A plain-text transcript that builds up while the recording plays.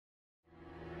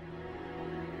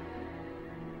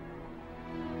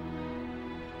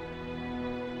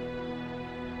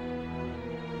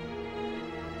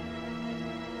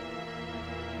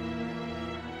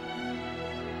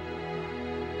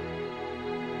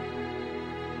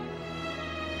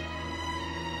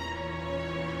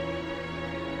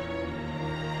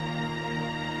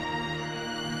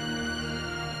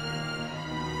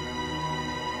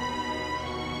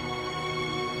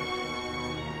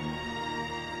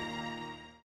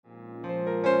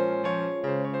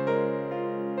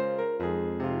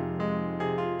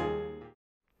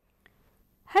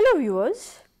Hello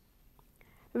viewers,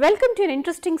 welcome to an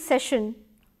interesting session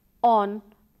on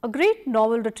a great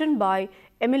novel written by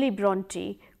Emily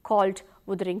Bronte called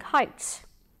Wuthering Heights.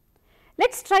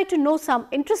 Let's try to know some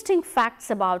interesting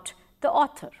facts about the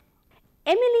author.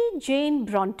 Emily Jane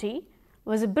Bronte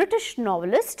was a British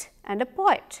novelist and a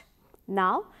poet.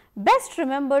 Now best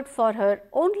remembered for her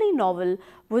only novel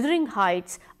Wuthering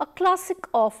Heights, a classic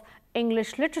of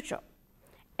English literature.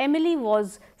 Emily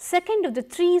was second of the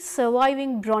three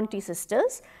surviving Bronte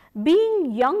sisters,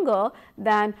 being younger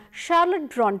than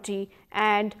Charlotte Bronte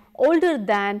and older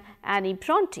than Annie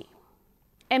Bronte.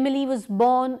 Emily was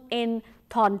born in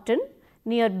Thornton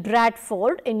near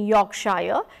Bradford in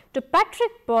Yorkshire to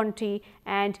Patrick Bronte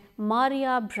and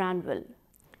Maria Branwell.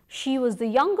 She was the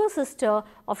younger sister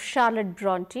of Charlotte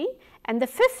Bronte and the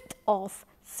fifth of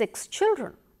 6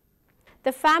 children.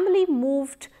 The family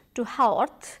moved to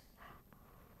Haworth,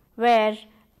 where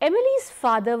Emily's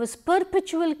father was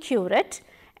perpetual curate,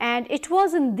 and it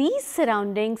was in these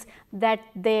surroundings that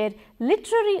their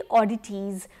literary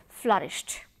oddities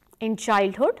flourished. In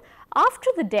childhood, after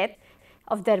the death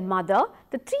of their mother,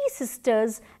 the 3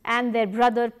 sisters and their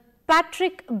brother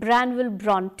Patrick Branwell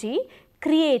Bronte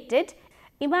created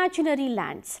imaginary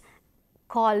lands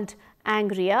called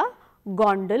Angria,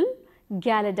 Gondal,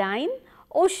 Galadine,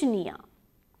 Oceania,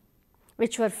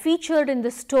 which were featured in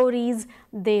the stories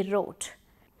they wrote.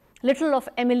 Little of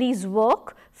Emily's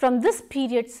work from this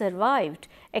period survived,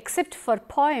 except for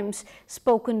poems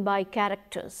spoken by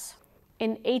characters.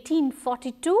 In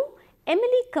 1842,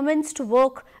 Emily commenced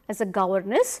work as a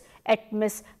governess at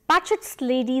Miss Patchett's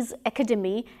Ladies'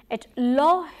 Academy at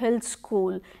Law Hill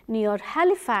School near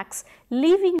Halifax,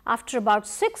 leaving after about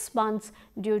 6 months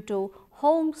due to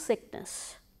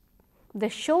homesickness.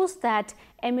 This shows that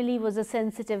Emily was a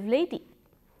sensitive lady.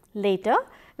 Later,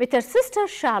 with her sister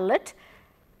Charlotte,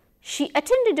 she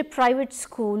attended a private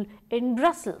school in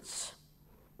Brussels.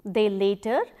 They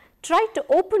later tried to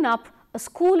open up a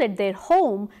school at their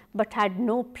home but had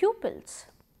no pupils.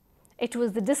 It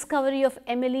was the discovery of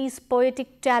Emily's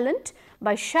poetic talent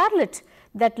by Charlotte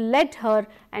that led her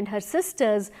and her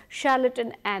sisters Charlotte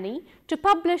and Annie to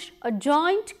publish a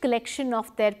joint collection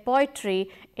of their poetry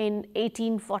in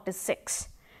 1846,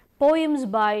 Poems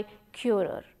by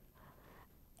Currer,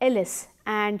 Ellis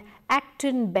and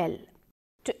Acton Bell.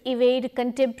 To evade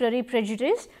contemporary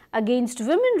prejudice against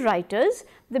women writers,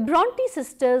 the Bronte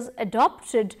sisters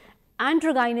adopted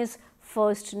androgynous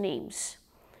first names.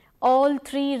 All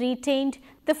 3 retained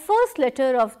the first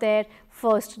letter of their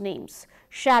first names.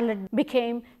 Charlotte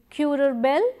became Currer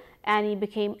Bell, Annie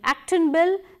became Acton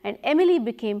Bell, and Emily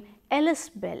became Ellis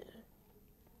Bell.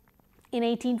 In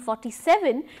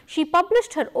 1847, she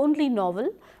published her only novel,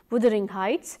 Wuthering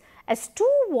Heights, as 2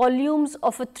 volumes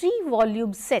of a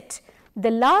 3-volume set,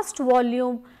 the last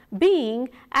volume being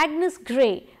Agnes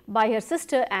Grey by her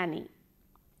sister Annie.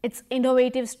 Its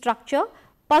innovative structure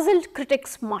puzzled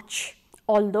critics much,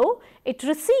 although it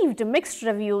received mixed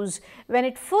reviews when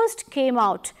it first came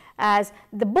out as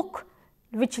the book,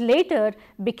 which later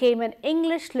became an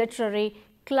English literary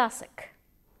classic.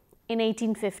 In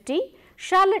 1850,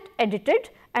 Charlotte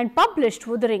edited and published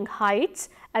Wuthering Heights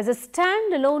as a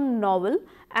stand-alone novel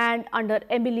and under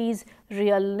Emily's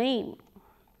real name.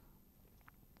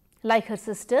 Like her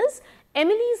sisters,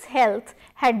 Emily's health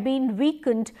had been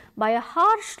weakened by a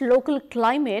harsh local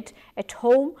climate at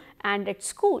home and at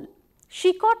school.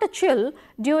 She caught a chill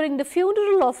during the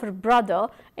funeral of her brother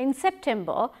in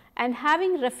September, and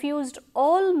having refused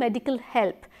all medical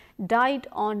help, died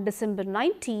on December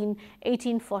 19,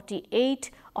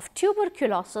 1848 of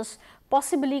tuberculosis,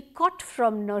 possibly caught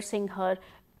from nursing her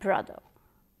brother.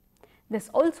 This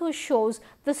also shows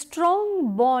the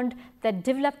strong bond that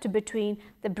developed between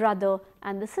the brother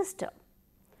and the sister.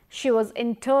 She was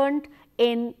interned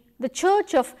in the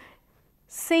Church of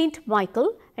St.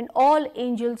 Michael and All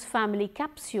Angels Family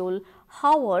Capsule,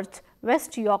 Haworth,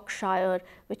 West Yorkshire,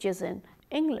 which is in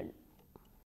England.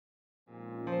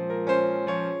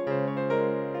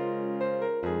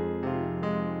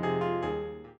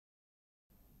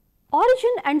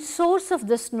 Origin and source of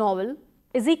this novel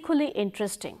is equally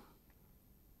interesting.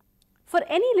 For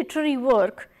any literary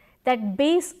work, that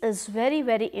base is very,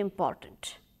 very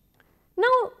important.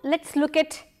 Now, let us look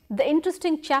at the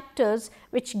interesting chapters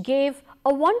which gave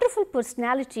a wonderful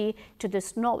personality to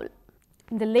this novel.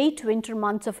 In the late winter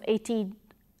months of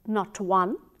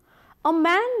 1801, a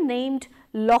man named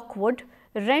Lockwood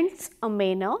rents a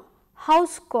manor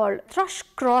house called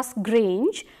Thrushcross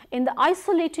Grange in the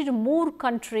isolated moor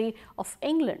country of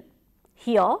England.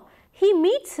 Here, he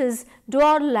meets his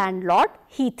dour landlord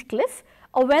Heathcliff,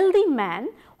 a wealthy man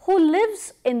who who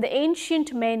lives in the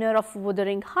ancient manor of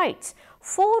Wuthering Heights,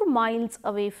 4 miles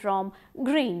away from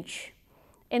Grange.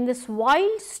 In this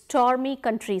wild, stormy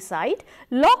countryside,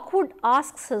 Lockwood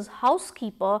asks his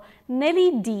housekeeper,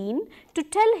 Nellie Dean, to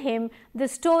tell him the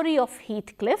story of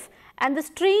Heathcliff and the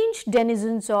strange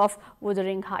denizens of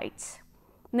Wuthering Heights.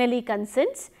 Nellie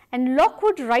consents, and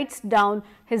Lockwood writes down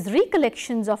his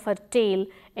recollections of her tale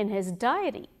in his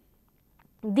diary.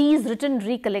 These written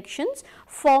recollections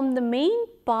form the main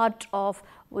part of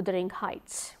Wuthering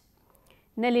Heights.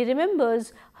 Nellie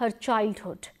remembers her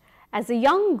childhood. As a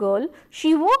young girl,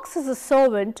 she works as a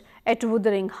servant at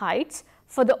Wuthering Heights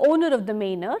for the owner of the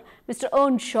manor, Mr.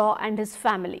 Earnshaw, and his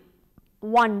family.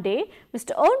 One day,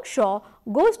 Mr. Earnshaw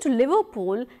goes to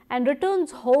Liverpool and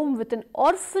returns home with an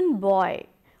orphan boy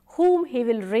whom he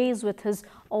will raise with his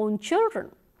own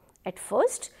children. At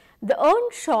first, the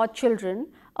Earnshaw children,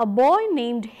 a boy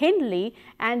named Hindley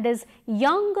and his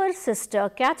younger sister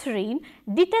Catherine,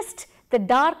 detest the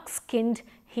dark-skinned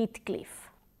Heathcliff.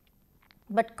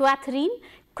 But Catherine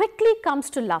quickly comes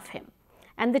to love him,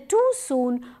 and the two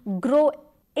soon grow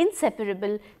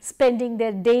inseparable, spending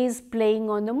their days playing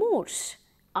on the moors.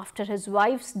 After his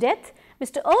wife's death,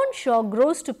 Mr. Earnshaw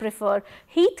grows to prefer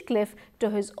Heathcliff to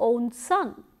his own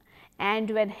son.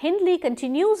 And when Hindley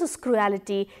continues his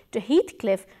cruelty to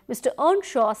Heathcliff, Mr.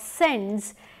 Earnshaw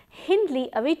sends Hindley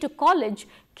away to college,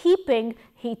 keeping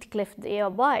Heathcliff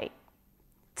thereby.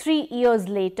 3 years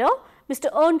later, Mr.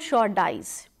 Earnshaw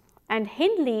dies, and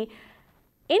Hindley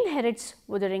inherits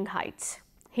Wuthering Heights.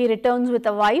 He returns with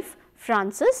a wife,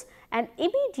 Frances, and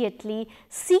immediately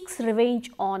seeks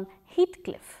revenge on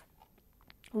Heathcliff.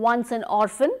 Once an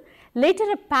orphan, later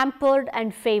a pampered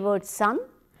and favoured son,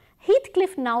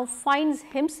 Heathcliff now finds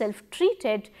himself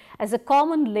treated as a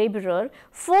common labourer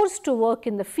forced to work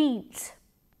in the fields.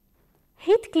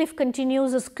 Heathcliff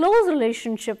continues his close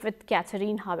relationship with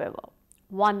Catherine, however.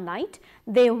 One night,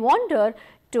 they wander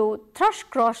to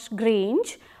Thrushcross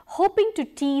Grange, hoping to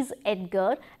tease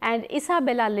Edgar and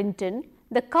Isabella Linton,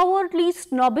 the cowardly,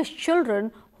 snobbish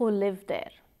children who live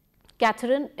there.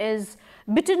 Catherine is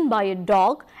bitten by a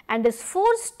dog and is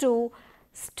forced to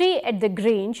stay at the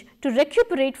Grange to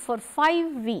recuperate for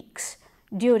 5 weeks,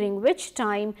 during which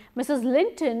time Mrs.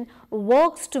 Linton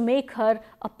works to make her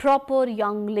a proper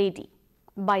young lady.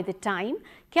 By the time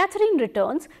Catherine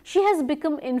returns, she has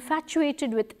become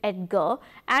infatuated with Edgar,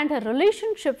 and her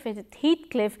relationship with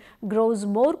Heathcliff grows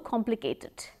more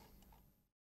complicated.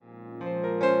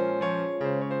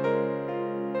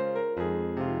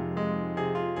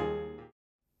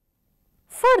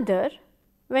 Further,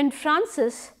 when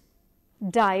Frances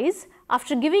dies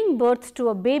after giving birth to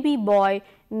a baby boy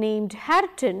named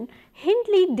Hareton,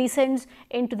 Hindley descends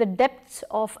into the depths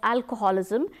of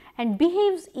alcoholism and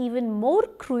behaves even more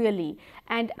cruelly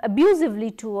and abusively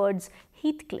towards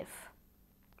Heathcliff.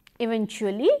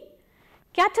 Eventually,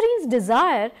 Catherine's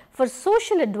desire for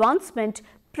social advancement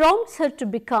prompts her to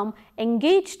become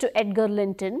engaged to Edgar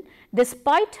Linton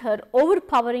despite her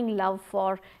overpowering love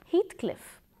for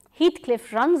Heathcliff.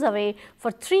 Heathcliff runs away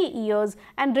for 3 years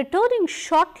and returning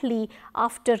shortly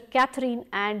after Catherine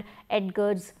and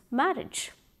Edgar's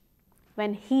marriage.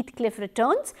 When Heathcliff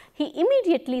returns, he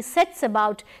immediately sets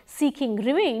about seeking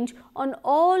revenge on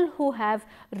all who have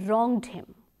wronged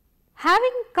him.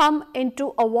 Having come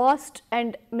into a vast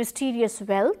and mysterious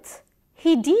wealth,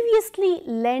 he deviously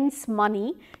lends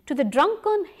money to the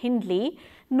drunken Hindley,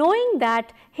 knowing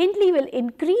that Hindley will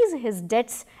increase his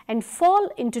debts and fall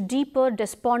into deeper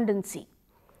despondency.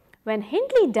 When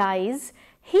Hindley dies,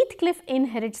 Heathcliff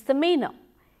inherits the manor.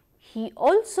 He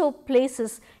also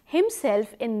places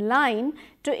himself in line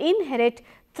to inherit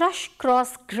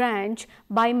Thrushcross Grange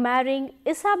by marrying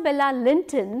Isabella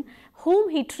Linton, whom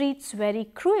he treats very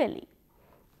cruelly.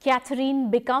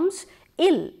 Catherine becomes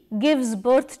ill, gives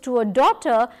birth to a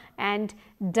daughter, and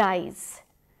dies.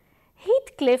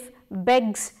 Heathcliff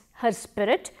begs her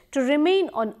spirit to remain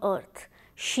on earth.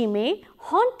 She may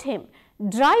haunt him,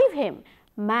 drive him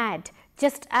mad,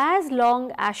 just as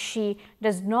long as she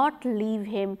does not leave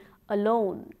him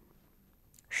alone.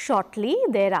 Shortly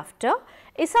thereafter,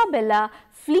 Isabella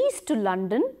flees to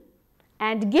London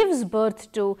and gives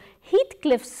birth to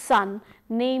Heathcliff's son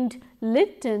named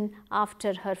Linton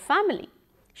after her family.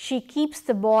 She keeps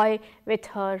the boy with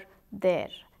her there.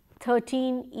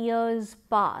 13 years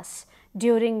pass,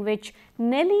 during which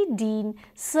Nellie Dean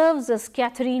serves as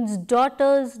Catherine's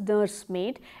daughter's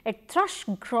nursemaid at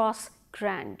Thrushcross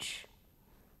Grange.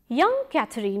 Young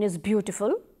Catherine is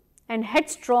beautiful and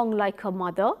headstrong like her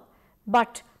mother,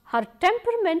 but her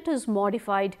temperament is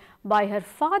modified by her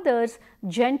father's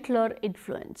gentler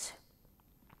influence.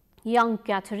 Young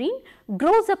Catherine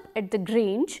grows up at the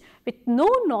Grange with no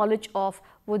knowledge of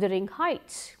Wuthering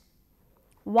Heights.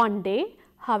 One day,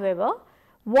 however,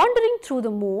 wandering through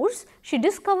the moors, she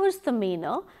discovers the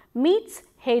manor, meets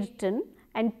Hareton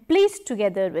and plays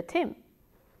together with him.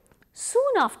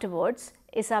 Soon afterwards,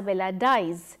 Isabella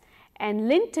dies and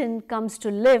Linton comes to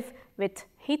live with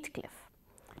Heathcliff.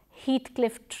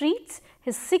 Heathcliff treats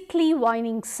his sickly,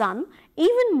 whining son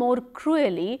even more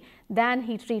cruelly than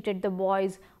he treated the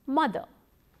boy's mother.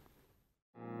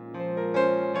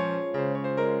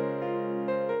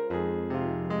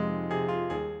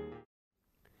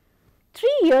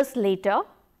 Three years later,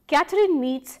 Catherine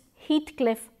meets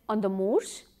Heathcliff on the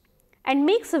moors and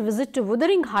makes a visit to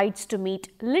Wuthering Heights to meet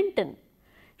Linton.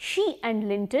 She and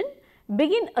Linton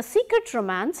begin a secret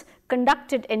romance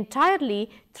conducted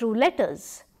entirely through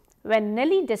letters. When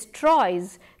Nellie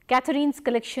destroys Catherine's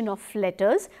collection of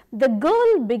letters, the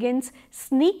girl begins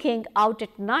sneaking out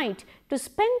at night to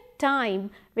spend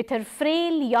time with her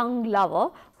frail young lover,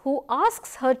 who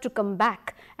asks her to come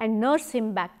back and nurse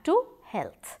him back to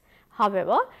health.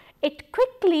 However, it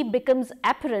quickly becomes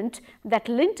apparent that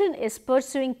Linton is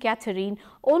pursuing Catherine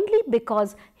only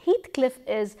because Heathcliff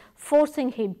is forcing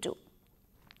him to.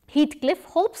 Heathcliff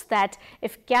hopes that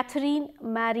if Catherine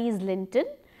marries Linton,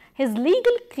 his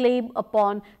legal claim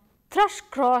upon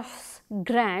Thrushcross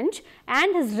Grange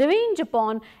and his revenge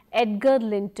upon Edgar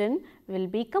Linton will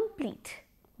be complete.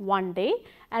 One day,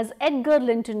 as Edgar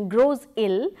Linton grows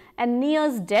ill and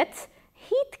nears death,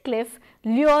 Heathcliff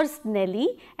lures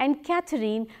Nellie and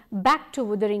Catherine back to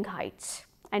Wuthering Heights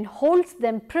and holds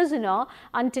them prisoner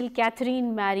until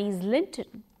Catherine marries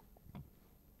Linton.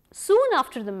 Soon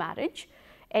after the marriage,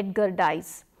 Edgar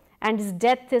dies, and his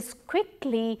death is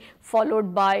quickly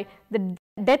followed by the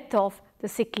death of the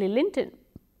sickly Linton.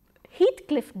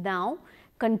 Heathcliff now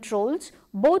controls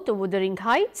both the Wuthering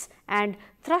Heights and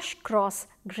Thrushcross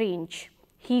Grange.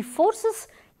 He forces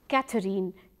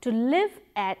Catherine to live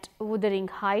at Wuthering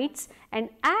Heights and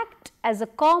act as a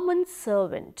common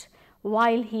servant,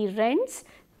 while he rents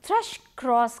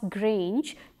Thrushcross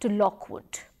Grange to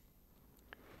Lockwood.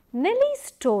 Nellie's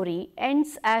story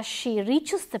ends as she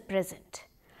reaches the present.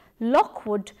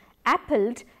 Lockwood,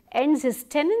 appalled, ends his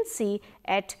tenancy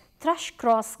at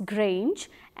Thrushcross Grange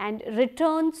and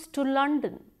returns to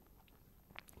London.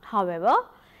 However,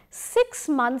 6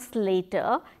 months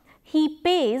later, he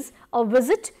pays a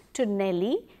visit to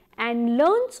Nellie and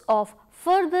learns of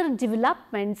further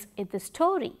developments in the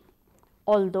story.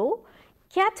 Although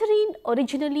Catherine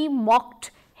originally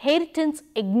mocked Hareton's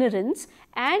ignorance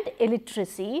and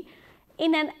illiteracy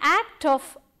in an act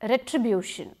of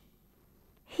retribution,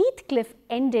 Heathcliff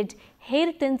ended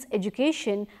Hareton's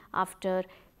education after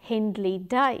Hindley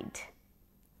died.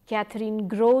 Catherine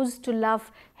grows to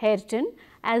love Hareton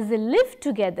as they live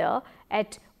together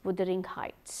at Wuthering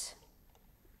Heights.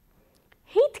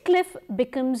 Heathcliff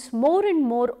becomes more and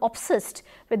more obsessed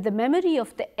with the memory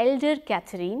of the elder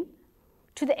Catherine,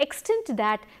 to the extent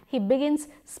that he begins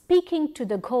speaking to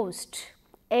the ghost.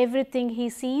 Everything he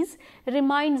sees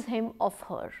reminds him of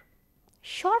her.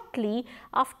 Shortly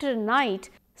after a night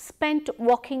spent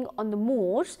walking on the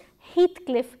moors,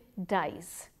 Heathcliff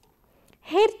dies.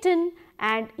 Hareton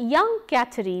and young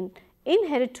Catherine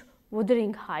inherit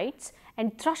Wuthering Heights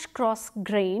and Thrushcross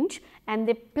Grange, and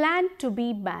they plan to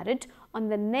be married on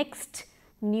the next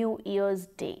New Year's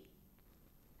Day.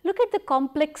 Look at the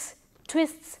complex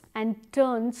twists and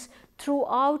turns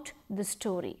throughout the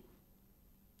story.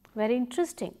 Very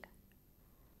interesting.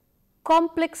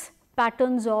 Complex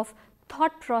patterns of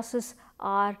thought process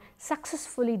are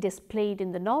successfully displayed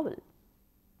in the novel.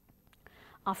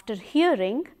 After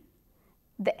hearing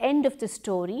the end of the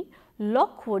story,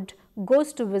 Lockwood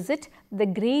goes to visit the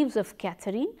graves of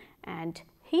Catherine and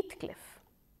Heathcliff.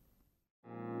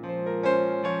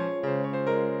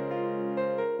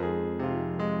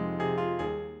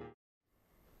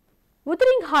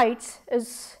 Wuthering Heights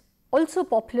is also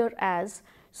popular as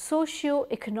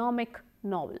socio-economic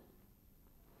novel.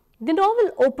 The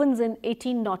novel opens in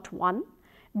 1801.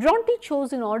 Bronte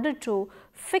chose, in order to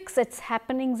fix its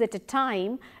happenings at a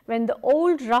time when the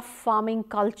old rough farming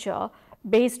culture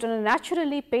based on a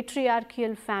naturally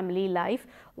patriarchal family life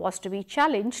was to be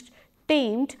challenged,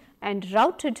 tamed and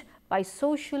routed by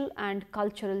social and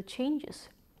cultural changes.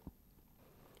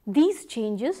 These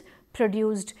changes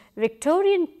produced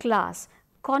Victorian class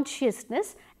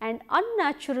consciousness and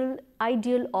unnatural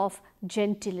ideal of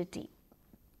gentility.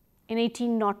 In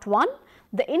 1801,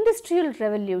 the Industrial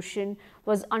Revolution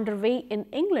was underway in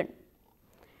England.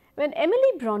 When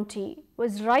Emily Bronte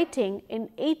was writing in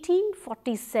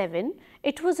 1847,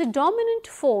 it was a dominant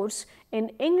force in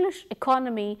English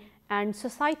economy and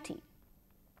society.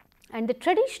 and the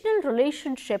traditional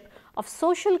relationship of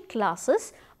social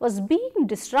classes was being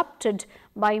disrupted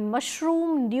by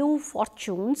mushroom new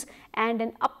fortunes and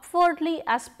an upwardly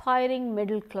aspiring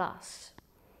middle class.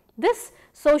 This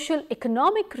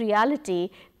socio-economic reality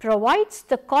provides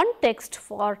the context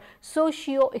for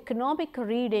socio-economic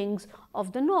readings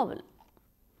of the novel.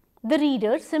 The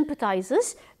reader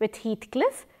sympathizes with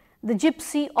Heathcliff, the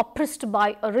gypsy oppressed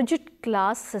by a rigid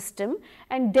class system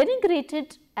and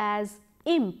denigrated as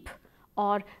imp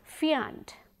or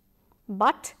fiend.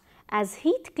 But as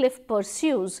Heathcliff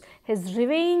pursues his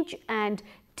revenge and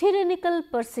tyrannical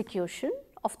persecution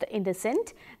of the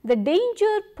innocent, the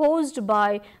danger posed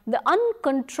by the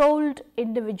uncontrolled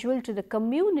individual to the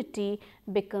community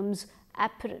becomes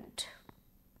apparent.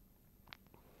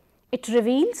 It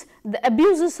reveals the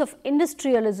abuses of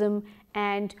industrialism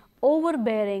and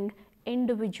overbearing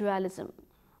individualism.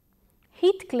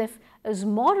 Heathcliff is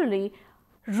morally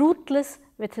ruthless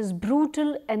with his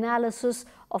brutal analysis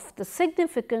of the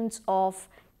significance of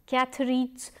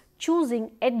Catherine's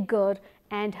choosing Edgar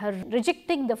and her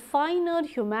rejecting the finer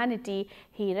humanity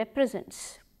he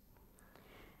represents.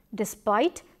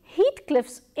 Despite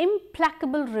Heathcliff's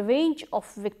implacable revenge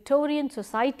of Victorian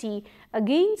society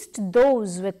against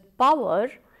those with power,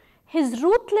 his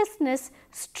ruthlessness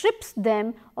strips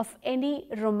them of any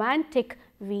romantic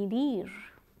veneer.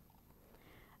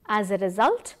 As a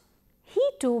result, he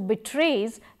too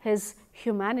betrays his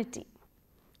humanity.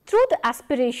 Through the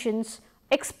aspirations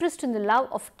expressed in the love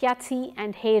of Cathy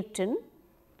and Hareton,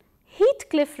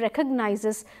 Heathcliff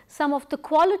recognizes some of the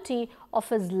quality of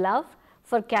his love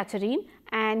for Catherine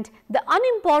and the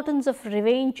unimportance of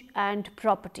revenge and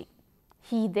property.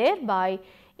 He thereby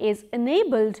is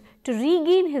enabled to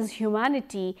regain his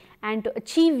humanity and to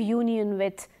achieve union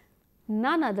with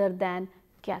none other than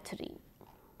Catherine.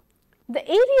 The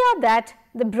area that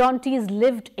the Brontes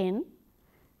lived in,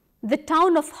 the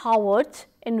town of Haworth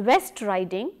in West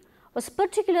Riding, was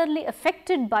particularly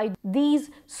affected by these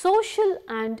social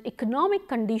and economic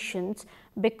conditions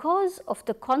because of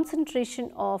the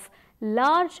concentration of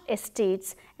large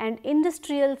estates and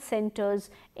industrial centres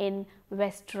in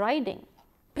West Riding.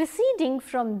 Proceeding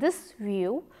from this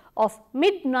view of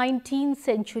mid-19th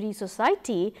century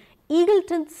society,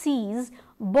 Eagleton sees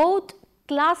both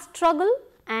class struggle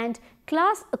and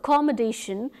class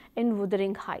accommodation in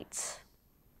Wuthering Heights.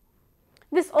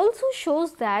 This also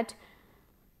shows that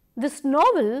this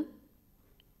novel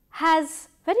has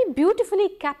very beautifully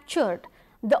captured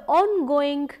the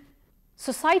ongoing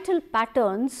societal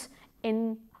patterns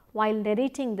while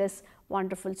narrating this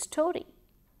wonderful story.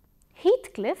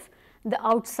 Heathcliff, the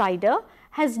outsider,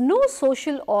 has no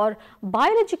social or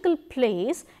biological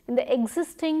place in the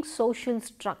existing social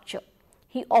structure.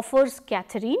 He offers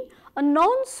Catherine a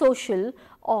non-social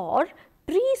or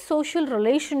pre-social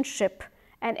relationship,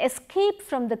 an escape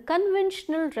from the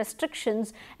conventional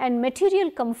restrictions and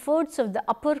material comforts of the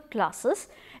upper classes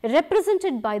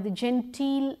represented by the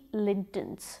genteel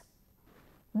Lintons.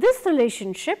 This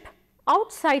relationship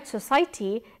outside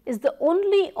society is the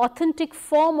only authentic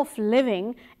form of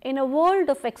living in a world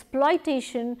of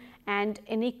exploitation and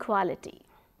inequality.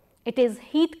 It is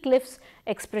Heathcliff's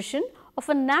expression of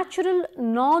a natural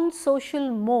non-social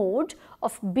mode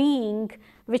of being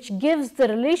which gives the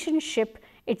relationship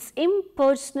its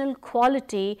impersonal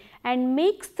quality and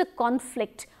makes the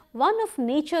conflict one of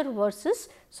nature versus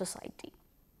society.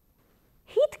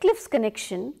 Heathcliff's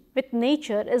connection with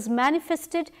nature is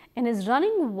manifested in his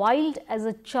running wild as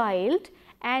a child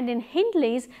and in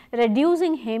Hindley's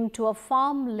reducing him to a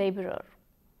farm labourer.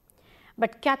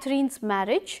 But Catherine's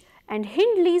marriage and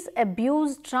Hindley's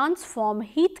abuse transform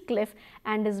Heathcliff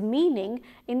and his meaning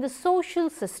in the social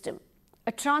system,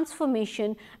 a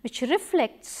transformation which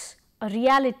reflects a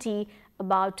reality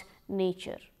about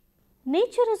nature.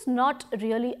 Nature is not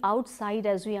really outside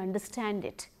as we understand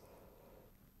it,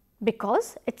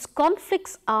 because its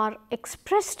conflicts are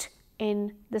expressed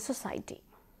in the society.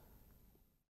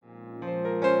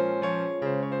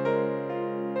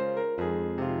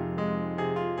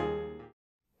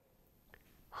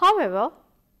 However,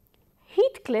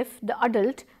 Heathcliff, the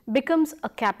adult, becomes a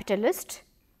capitalist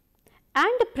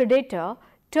and a predator,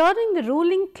 turning the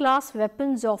ruling class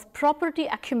weapons of property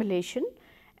accumulation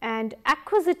and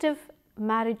acquisitive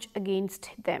marriage against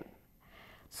them.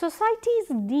 Society's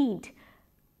need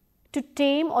to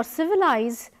tame or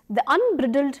civilize the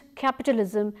unbridled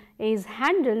capitalism is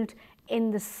handled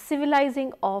in the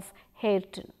civilizing of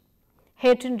Hareton.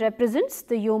 Hareton represents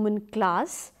the yeoman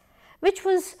class which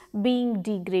was being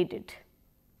degraded.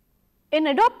 In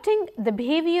adopting the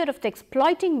behavior of the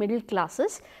exploiting middle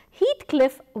classes,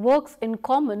 Heathcliff works in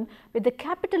common with the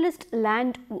capitalist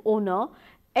landowner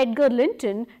Edgar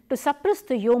Linton to suppress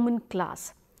the yeoman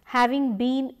class. Having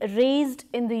been raised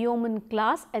in the yeoman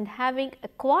class and having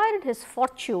acquired his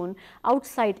fortune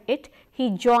outside it, he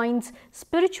joins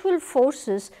spiritual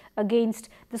forces against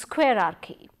the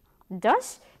squararchy.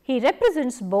 Thus, he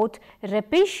represents both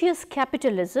rapacious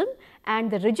capitalism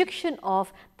and the rejection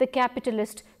of the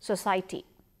capitalist society.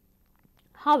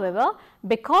 However,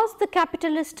 because the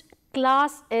capitalist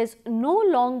class is no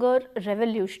longer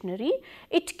revolutionary,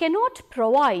 it cannot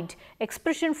provide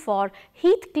expression for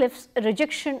Heathcliff's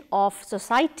rejection of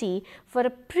society for a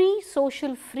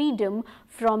pre-social freedom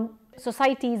from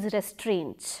society's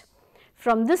restraints.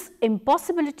 From this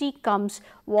impossibility comes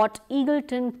what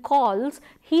Eagleton calls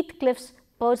Heathcliff's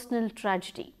personal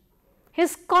tragedy.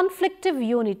 His conflictive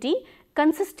unity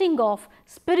consisting of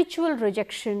spiritual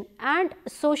rejection and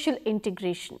social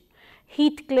integration.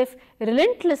 Heathcliff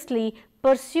relentlessly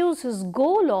pursues his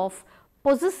goal of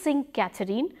possessing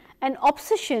Catherine, an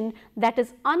obsession that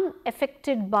is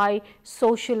unaffected by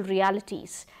social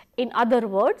realities. In other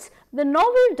words, the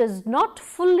novel does not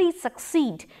fully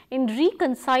succeed in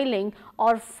reconciling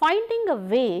or finding a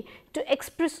way to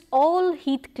express all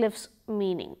Heathcliff's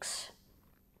meanings.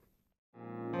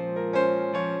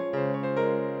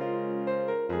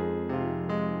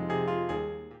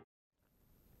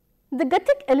 The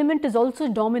Gothic element is also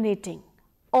dominating,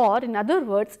 or in other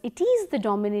words, it is the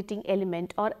dominating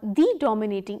element or the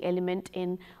dominating element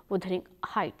in Wuthering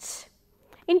Heights.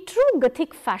 In true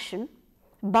Gothic fashion,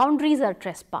 boundaries are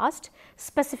trespassed,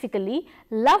 specifically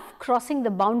love crossing the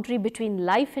boundary between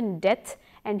life and death,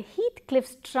 and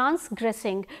Heathcliff's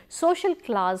transgressing social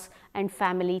class and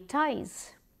family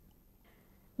ties.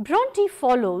 Bronte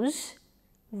follows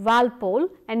Walpole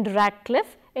and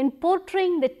Radcliffe in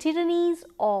portraying the tyrannies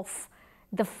of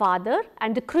the father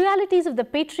and the cruelties of the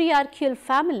patriarchal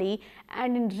family,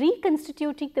 and in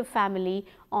reconstituting the family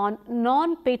on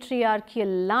non-patriarchal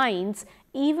lines,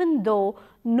 even though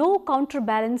no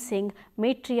counterbalancing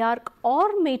matriarch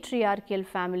or matriarchal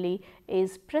family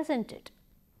is presented.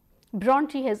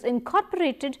 Bronte has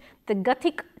incorporated the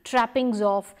Gothic trappings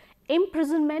of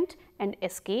imprisonment and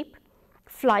escape,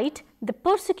 flight, the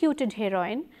persecuted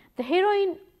heroine, the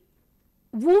heroine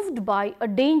wooed by a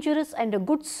dangerous and a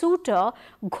good suitor,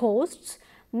 ghosts,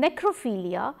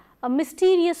 necrophilia, a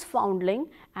mysterious foundling,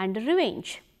 and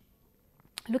revenge.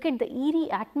 Look at the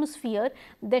eerie atmosphere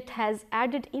that has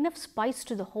added enough spice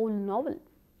to the whole novel.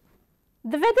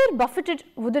 The weather buffeted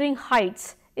Wuthering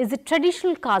Heights is a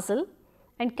traditional castle,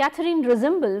 and Catherine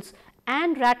resembles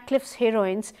Anne Radcliffe's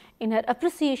heroines in her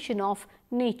appreciation of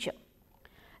nature.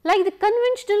 Like the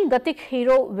conventional Gothic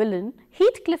hero villain,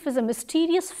 Heathcliff is a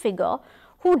mysterious figure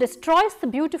who destroys the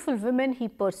beautiful women he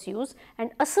pursues and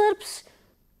usurps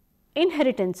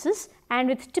inheritances, and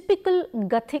with typical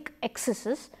Gothic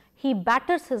excesses, he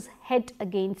batters his head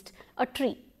against a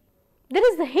tree. There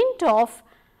is the hint of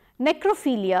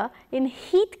necrophilia in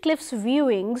Heathcliff's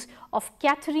viewings of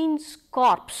Catherine's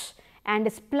corpse and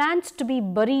his plans to be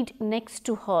buried next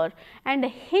to her, and a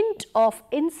hint of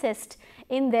incest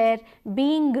in their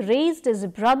being raised as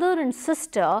brother and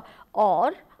sister,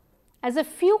 or as a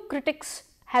few critics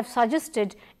have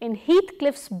suggested, in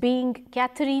Heathcliff's being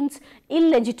Catherine's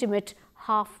illegitimate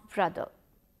half-brother.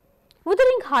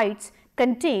 Wuthering Heights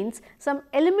contains some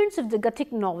elements of the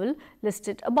Gothic novel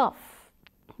listed above.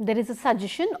 There is a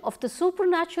suggestion of the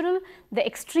supernatural, the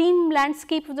extreme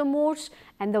landscape of the moors,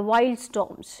 and the wild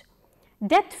storms.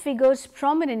 Death figures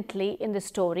prominently in the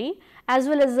story, as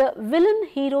well as a villain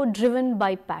hero driven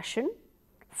by passion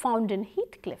found in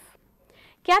Heathcliff.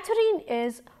 Catherine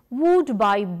is wooed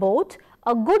by both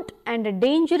a good and a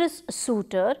dangerous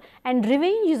suitor, and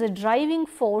revenge is a driving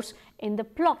force in the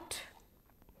plot.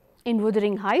 In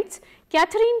Wuthering Heights,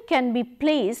 Catherine can be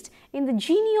placed in the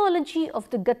genealogy of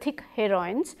the Gothic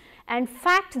heroines, and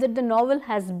fact that the novel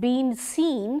has been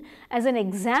seen as an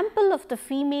example of the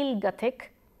female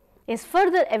Gothic is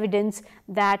further evidence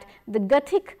that the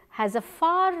Gothic has a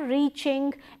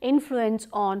far-reaching influence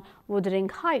on Wuthering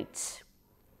Heights.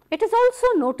 It is also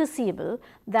noticeable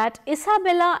that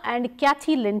Isabella and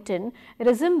Cathy Linton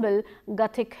resemble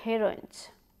Gothic heroines.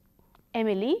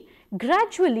 Emily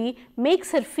gradually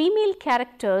makes her female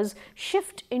characters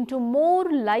shift into more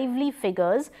lively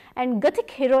figures, and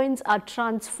Gothic heroines are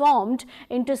transformed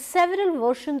into several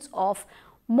versions of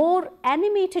more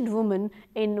animated women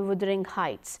in Wuthering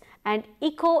Heights, and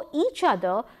echo each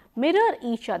other, mirror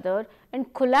each other,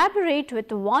 and collaborate with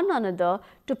one another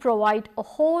to provide a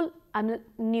whole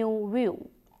new view.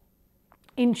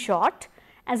 In short,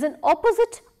 as an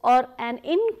opposite or an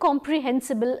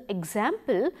incomprehensible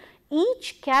example,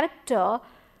 each character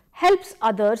helps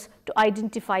others to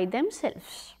identify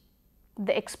themselves.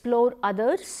 they explore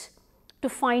others to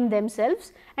find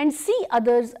themselves and see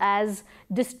others as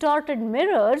distorted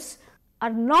mirrors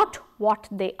are not what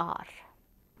they are.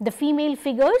 The female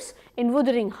figures in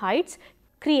Wuthering Heights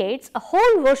creates a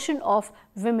whole version of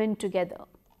women together.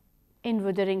 In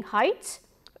Wuthering Heights,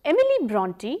 Emily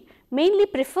Bronte mainly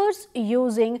prefers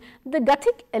using the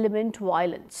Gothic element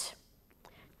violence.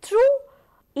 Through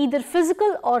either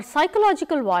physical or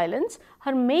psychological violence,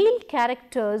 her male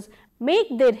characters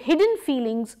make their hidden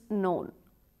feelings known.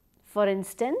 For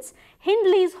instance,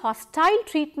 Hindley's hostile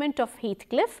treatment of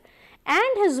Heathcliff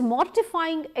and his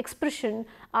mortifying expression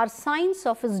are signs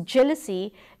of his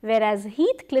jealousy, whereas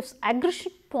Heathcliff's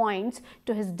aggression points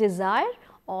to his desire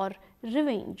or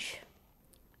revenge.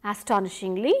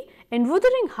 Astonishingly, in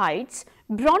Wuthering Heights,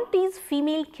 Bronte's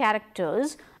female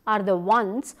characters are the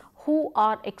ones who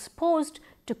are exposed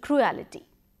to cruelty.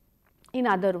 In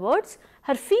other words,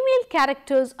 her female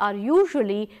characters are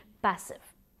usually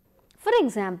passive. For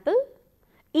example,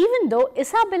 even though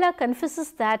Isabella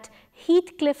confesses that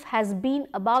Heathcliff has been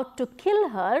about to kill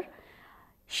her,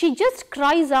 she just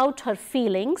cries out her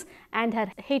feelings and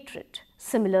her hatred.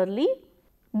 Similarly,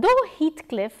 though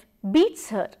Heathcliff beats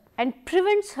her and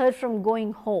prevents her from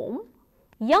going home,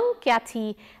 young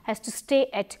Cathy has to stay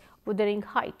at Wuthering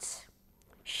Heights.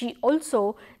 She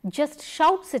also just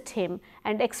shouts at him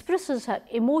and expresses her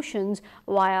emotions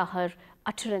via her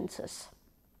utterances.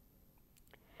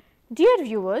 Dear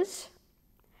viewers,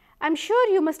 I am sure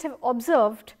you must have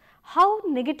observed how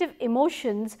negative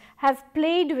emotions have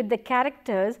played with the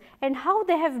characters and how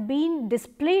they have been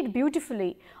displayed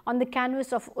beautifully on the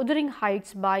canvas of Wuthering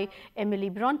Heights by Emily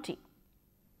Bronte.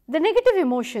 The negative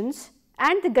emotions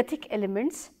and the Gothic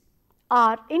elements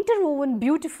are interwoven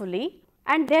beautifully,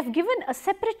 and they have given a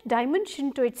separate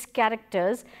dimension to its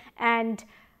characters, and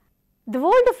the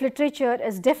world of literature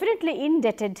is definitely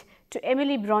indebted to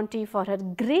Emily Bronte for her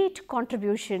great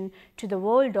contribution to the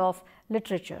world of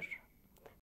literature.